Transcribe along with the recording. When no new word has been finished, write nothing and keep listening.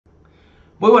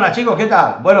Muy buenas chicos, ¿qué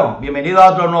tal? Bueno, bienvenidos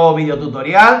a otro nuevo video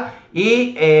tutorial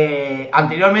y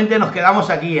anteriormente nos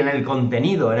quedamos aquí en el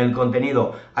contenido,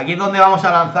 Aquí es donde vamos a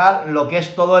lanzar lo que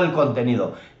es todo el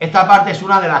contenido. Esta parte es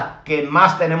una de las que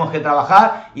más tenemos que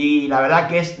trabajar y la verdad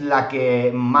que es la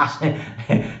que más,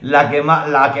 la que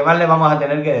más le vamos a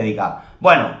tener que dedicar.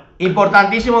 Bueno,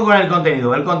 importantísimo con el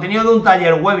contenido. El contenido de un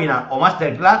taller, webinar o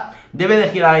masterclass debe de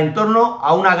girar en torno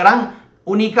a una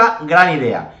única gran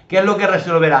idea, que es lo que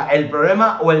resolverá el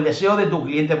problema o el deseo de tu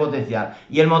cliente potencial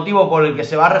y el motivo por el que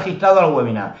se va registrado al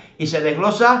webinar, y se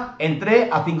desglosa en 3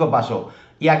 a 5 pasos,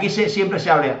 y aquí siempre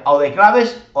se habla o de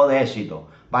claves o de éxito,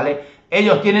 ¿vale?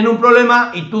 Ellos tienen un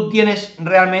problema y tú tienes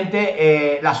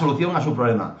realmente la solución a su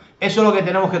problema. Eso es lo que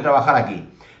tenemos que trabajar aquí.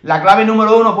 La clave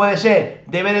número 1 puede ser,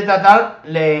 debe de tratar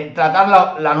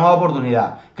la nueva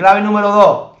oportunidad. Clave número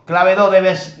 2,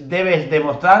 debes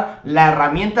demostrar la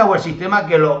herramienta o el sistema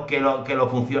que lo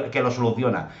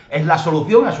soluciona. Es la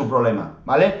solución a su problema,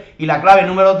 ¿vale? Y la clave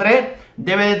número 3,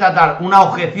 debe de tratar una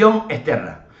objeción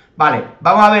externa. Vale,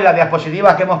 vamos a ver las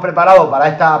diapositivas que hemos preparado para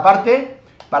esta parte,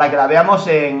 para que la veamos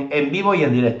en vivo y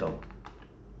en directo.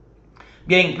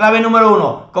 Bien, clave número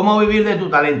 1, cómo vivir de tu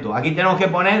talento. Aquí tenemos que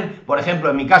poner, por ejemplo,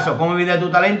 en mi caso, cómo vivir de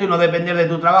tu talento y no depender de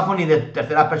tu trabajo ni de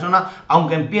terceras personas,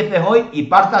 aunque empieces hoy y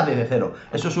partas desde cero.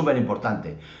 Eso es súper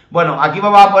importante. Bueno, aquí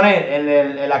vamos a poner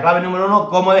en la clave número 1,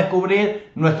 cómo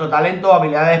descubrir nuestro talento o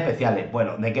habilidades especiales.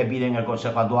 Bueno, de qué piden el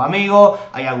consejo a tus amigos,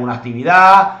 hay alguna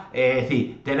actividad, es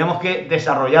decir, tenemos que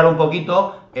desarrollar un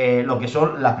poquito lo que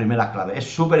son las primeras claves.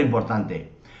 Es súper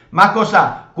importante. Más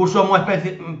cosas, cursos muy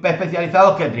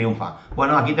especializados que triunfan.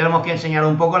 Bueno, aquí tenemos que enseñar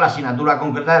un poco la asignatura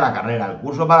concreta de la carrera, el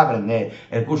curso para aprender,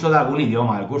 el curso de algún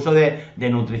idioma, el curso de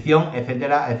nutrición,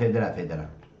 etcétera, etcétera, etcétera.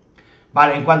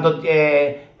 Vale, en cuanto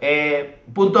en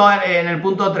el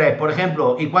punto 3, por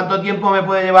ejemplo, ¿y cuánto tiempo me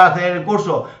puede llevar a hacer el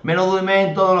curso? Menos de un mes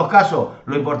en todos los casos.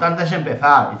 Lo importante es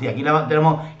empezar. Es decir, aquí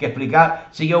tenemos que explicar,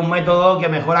 sigue un método que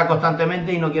mejora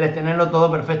constantemente y no quieres tenerlo todo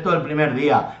perfecto el primer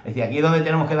día. Es decir, aquí es donde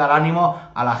tenemos que dar ánimo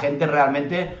a la gente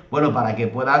realmente, bueno, para que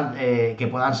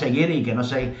puedan seguir y que no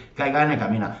se caigan en el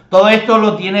camino. Todo esto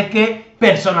lo tienes que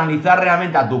personalizar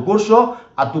realmente a tu curso,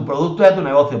 a tu producto y a tu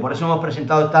negocio. Por eso hemos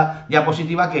presentado esta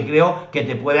diapositiva que creo que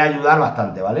te puede ayudar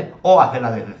bastante, ¿vale? O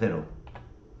hacerla desde cero.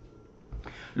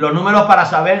 Los números para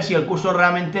saber si el curso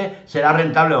realmente será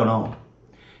rentable o no.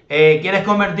 ¿Quieres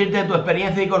convertirte tu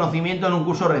experiencia y conocimiento en un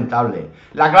curso rentable?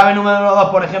 La clave número 2,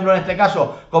 por ejemplo, en este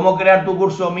caso, cómo crear tu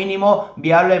curso mínimo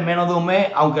viable en menos de un mes,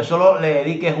 aunque solo le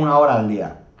dediques 1 hora al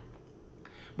día.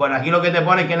 Bueno, aquí lo que te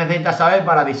pone es que necesitas saber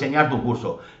para diseñar tu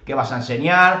curso. ¿Qué vas a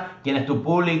enseñar? ¿Quién es tu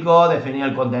público? Definir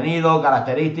el contenido,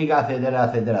 características, etcétera,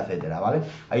 etcétera, etcétera, ¿vale?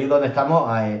 Ahí es donde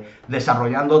estamos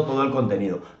desarrollando todo el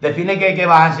contenido. Define qué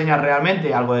vas a enseñar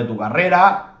realmente, algo de tu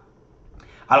carrera,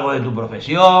 algo de tu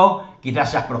profesión, quizás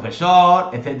seas profesor,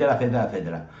 etcétera, etcétera,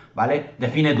 etcétera, ¿vale?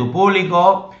 Define tu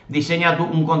público, diseña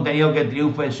un contenido que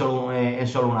triunfe en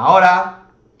solo 1 hora.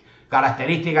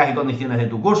 Características y condiciones de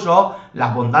tu curso,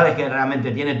 las bondades que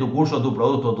realmente tiene tu curso, tu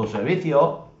producto o tu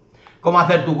servicio, cómo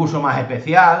hacer tu curso más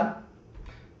especial,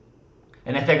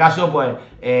 en este caso pues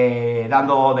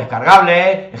dando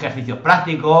descargables, ejercicios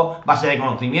prácticos, base de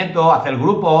conocimiento, hacer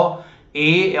grupos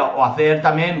o hacer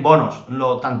también bonos,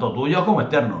 tanto tuyos como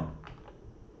externos.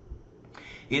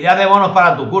 Ideas de bonos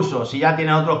para tu curso, si ya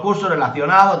tienes otros cursos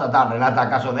relacionados, relata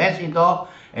casos de éxito,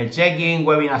 el check-in,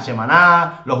 webinar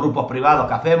semanal, los grupos privados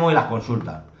que hacemos y las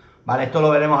consultas, ¿vale? Esto lo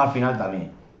veremos al final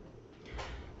también.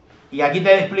 Y aquí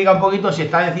te explica un poquito si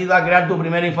estás decidido a crear tu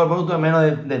primer infoproducto en menos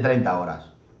de 30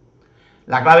 horas.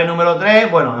 La clave número 3,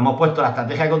 bueno, hemos puesto la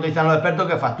estrategia que utilizan los expertos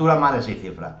que facturan más de 6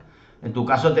 cifras. En tu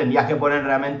caso tendrías que poner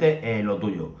realmente lo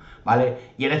tuyo,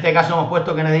 ¿vale? Y en este caso hemos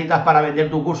puesto que necesitas para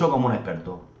vender tu curso como un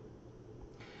experto.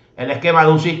 El esquema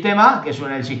de un sistema, que es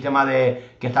el sistema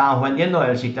que estábamos vendiendo,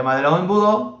 el sistema de los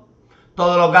embudos.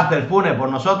 Todo lo que hace el funnel por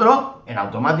nosotros, en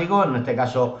automático, en este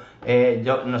caso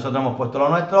nosotros hemos puesto lo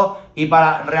nuestro, y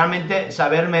para realmente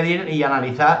saber medir y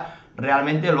analizar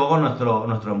realmente luego nuestro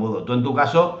embudo. Tú en tu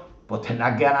caso, pues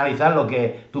tendrás que analizar lo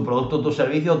que tu producto, tu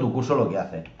servicio, tu curso lo que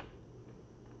hace.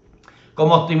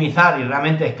 Cómo optimizar y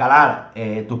realmente escalar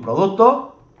tus productos.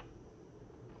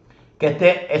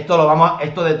 Que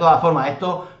esto de todas formas,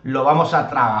 esto lo vamos a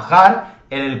trabajar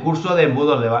en el curso de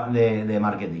embudos de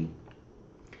marketing.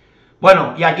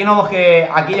 Bueno, y aquí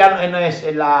ya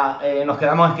nos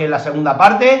quedamos en la segunda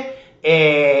parte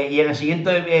y en el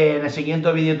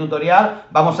siguiente video tutorial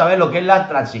vamos a ver lo que es la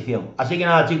transición. Así que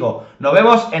nada chicos, nos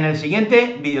vemos en el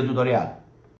siguiente video tutorial.